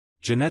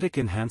Genetic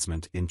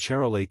enhancement in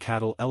Charolais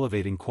cattle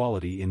elevating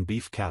quality in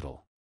beef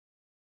cattle.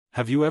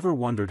 Have you ever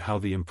wondered how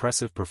the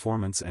impressive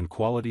performance and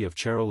quality of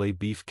Charolais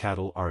beef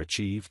cattle are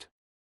achieved?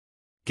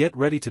 Get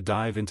ready to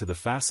dive into the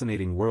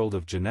fascinating world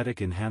of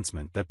genetic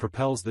enhancement that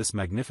propels this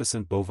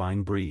magnificent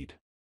bovine breed.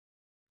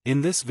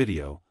 In this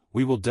video,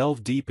 we will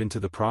delve deep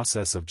into the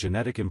process of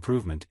genetic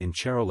improvement in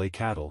Charolais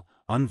cattle,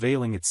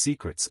 unveiling its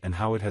secrets and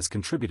how it has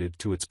contributed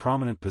to its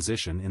prominent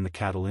position in the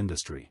cattle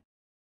industry.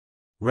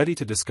 Ready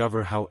to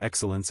discover how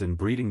excellence in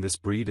breeding this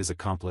breed is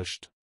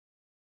accomplished?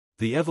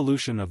 The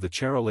evolution of the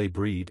Charolais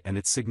breed and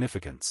its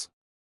significance.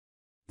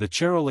 The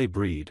Charolais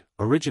breed,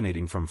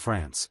 originating from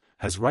France,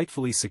 has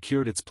rightfully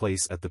secured its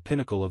place at the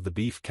pinnacle of the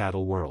beef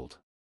cattle world.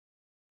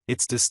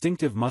 Its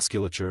distinctive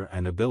musculature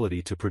and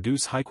ability to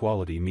produce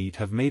high-quality meat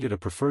have made it a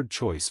preferred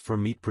choice for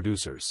meat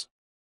producers.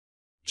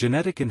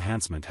 Genetic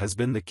enhancement has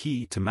been the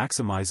key to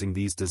maximizing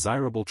these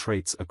desirable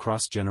traits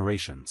across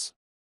generations.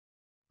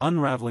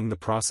 Unraveling the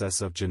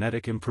process of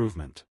genetic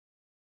improvement.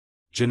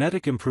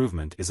 Genetic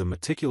improvement is a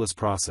meticulous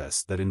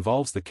process that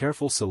involves the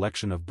careful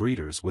selection of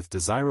breeders with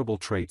desirable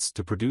traits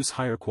to produce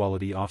higher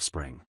quality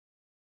offspring.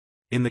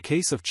 In the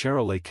case of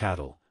Charolais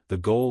cattle, the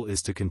goal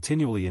is to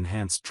continually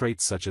enhance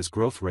traits such as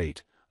growth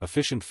rate,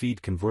 efficient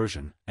feed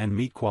conversion, and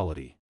meat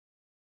quality.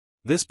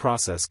 This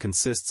process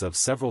consists of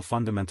several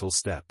fundamental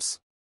steps.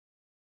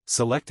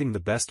 Selecting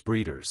the best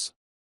breeders.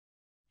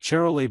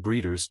 Charolais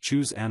breeders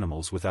choose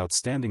animals with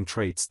outstanding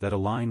traits that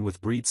align with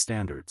breed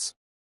standards.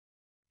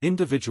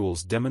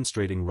 Individuals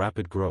demonstrating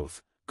rapid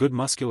growth, good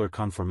muscular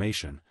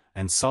conformation,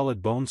 and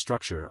solid bone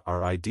structure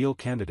are ideal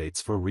candidates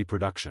for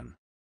reproduction.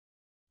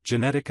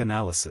 Genetic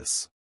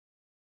analysis.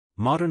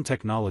 Modern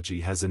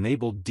technology has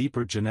enabled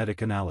deeper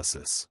genetic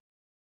analysis.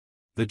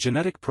 The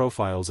genetic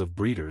profiles of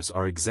breeders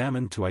are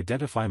examined to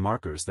identify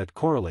markers that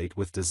correlate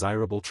with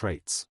desirable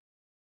traits.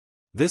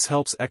 This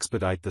helps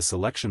expedite the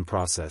selection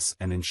process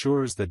and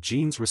ensures that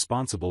genes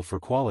responsible for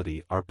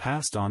quality are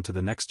passed on to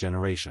the next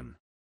generation.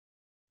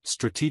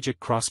 Strategic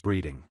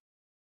crossbreeding.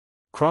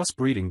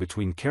 Crossbreeding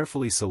between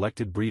carefully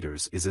selected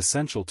breeders is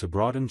essential to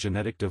broaden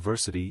genetic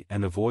diversity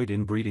and avoid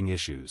inbreeding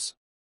issues.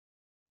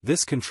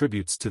 This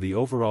contributes to the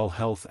overall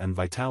health and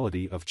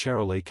vitality of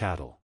Charolais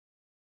cattle.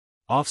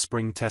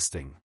 Offspring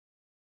testing.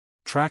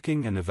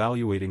 Tracking and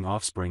evaluating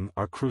offspring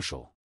are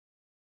crucial.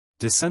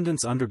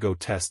 Descendants undergo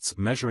tests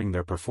measuring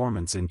their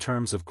performance in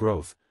terms of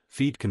growth,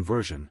 feed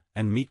conversion,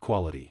 and meat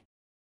quality.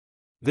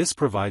 This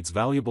provides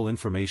valuable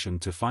information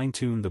to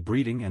fine-tune the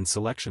breeding and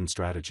selection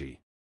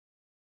strategy.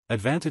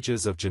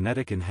 Advantages of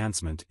genetic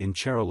enhancement in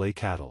Charolais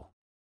cattle.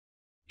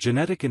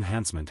 Genetic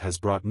enhancement has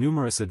brought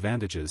numerous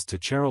advantages to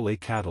Charolais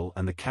cattle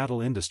and the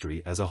cattle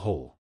industry as a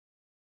whole.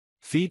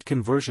 Feed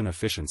conversion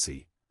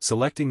efficiency.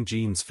 Selecting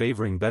genes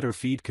favoring better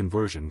feed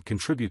conversion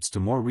contributes to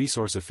more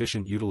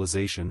resource-efficient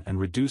utilization and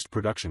reduced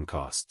production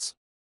costs.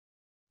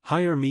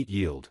 Higher meat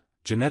yield.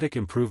 Genetic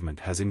improvement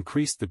has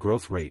increased the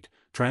growth rate,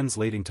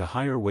 translating to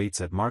higher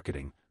weights at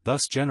marketing,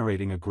 thus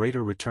generating a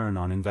greater return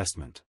on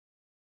investment.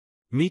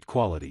 Meat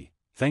quality.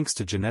 Thanks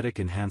to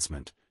genetic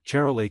enhancement,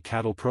 Charolais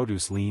cattle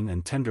produce lean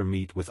and tender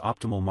meat with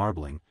optimal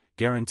marbling,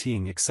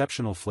 guaranteeing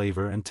exceptional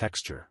flavor and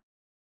texture.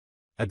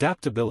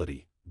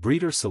 Adaptability.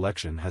 Breeder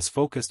selection has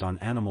focused on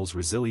animals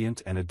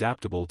resilient and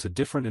adaptable to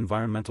different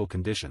environmental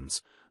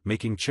conditions,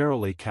 making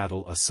Charolais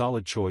cattle a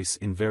solid choice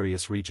in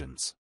various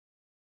regions.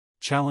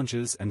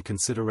 Challenges and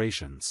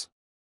considerations.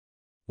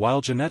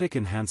 While genetic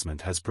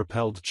enhancement has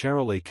propelled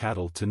Charolais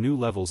cattle to new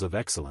levels of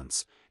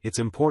excellence, it's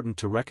important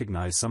to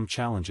recognize some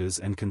challenges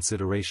and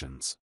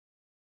considerations.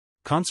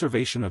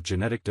 Conservation of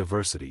genetic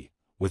diversity.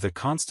 With a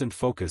constant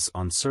focus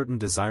on certain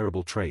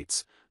desirable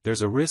traits,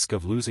 there's a risk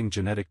of losing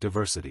genetic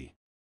diversity.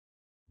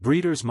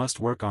 Breeders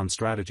must work on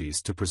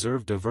strategies to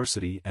preserve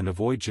diversity and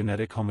avoid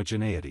genetic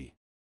homogeneity.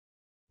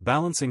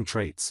 Balancing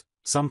traits.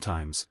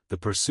 Sometimes, the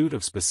pursuit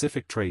of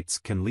specific traits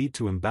can lead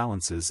to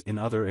imbalances in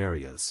other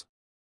areas.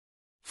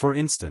 For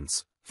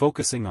instance,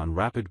 focusing on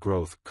rapid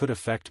growth could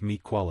affect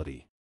meat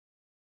quality.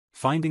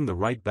 Finding the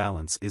right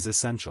balance is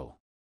essential.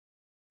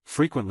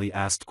 Frequently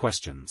asked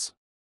questions.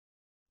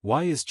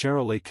 Why is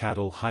Charolais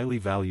cattle highly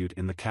valued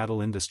in the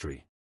cattle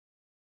industry?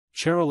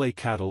 Charolais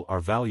cattle are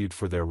valued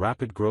for their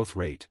rapid growth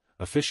rate,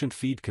 efficient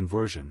feed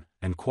conversion,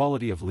 and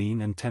quality of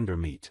lean and tender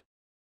meat.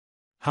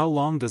 How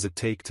long does it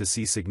take to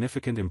see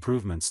significant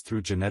improvements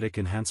through genetic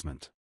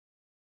enhancement?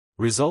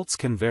 Results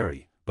can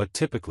vary, but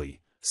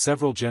typically,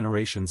 several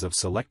generations of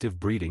selective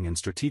breeding and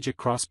strategic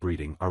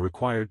crossbreeding are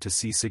required to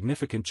see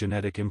significant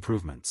genetic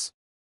improvements.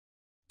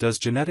 Does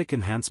genetic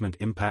enhancement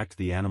impact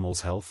the animal's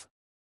health?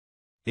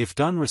 If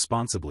done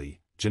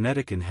responsibly,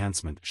 genetic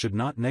enhancement should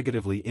not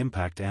negatively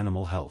impact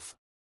animal health.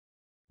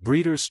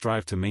 Breeders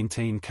strive to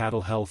maintain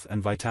cattle health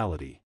and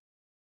vitality.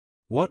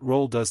 What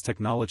role does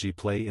technology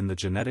play in the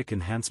genetic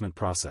enhancement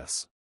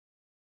process?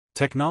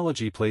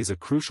 Technology plays a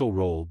crucial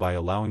role by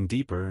allowing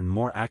deeper and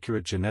more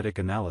accurate genetic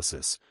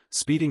analysis,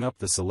 speeding up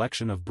the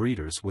selection of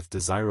breeders with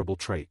desirable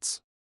traits.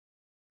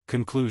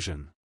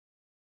 Conclusion.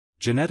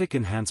 Genetic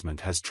enhancement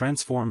has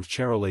transformed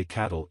Charolais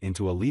cattle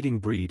into a leading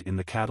breed in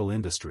the cattle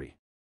industry.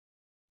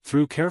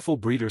 Through careful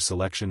breeder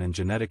selection and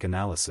genetic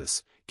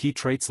analysis, key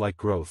traits like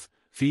growth,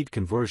 feed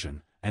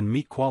conversion, and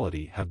meat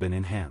quality have been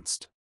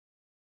enhanced.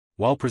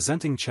 While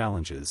presenting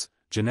challenges,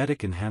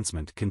 genetic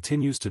enhancement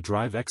continues to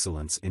drive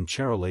excellence in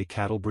Charolais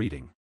cattle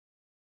breeding.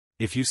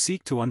 If you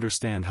seek to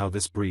understand how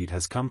this breed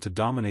has come to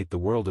dominate the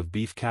world of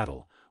beef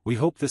cattle, we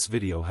hope this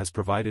video has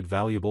provided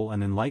valuable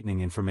and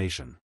enlightening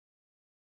information.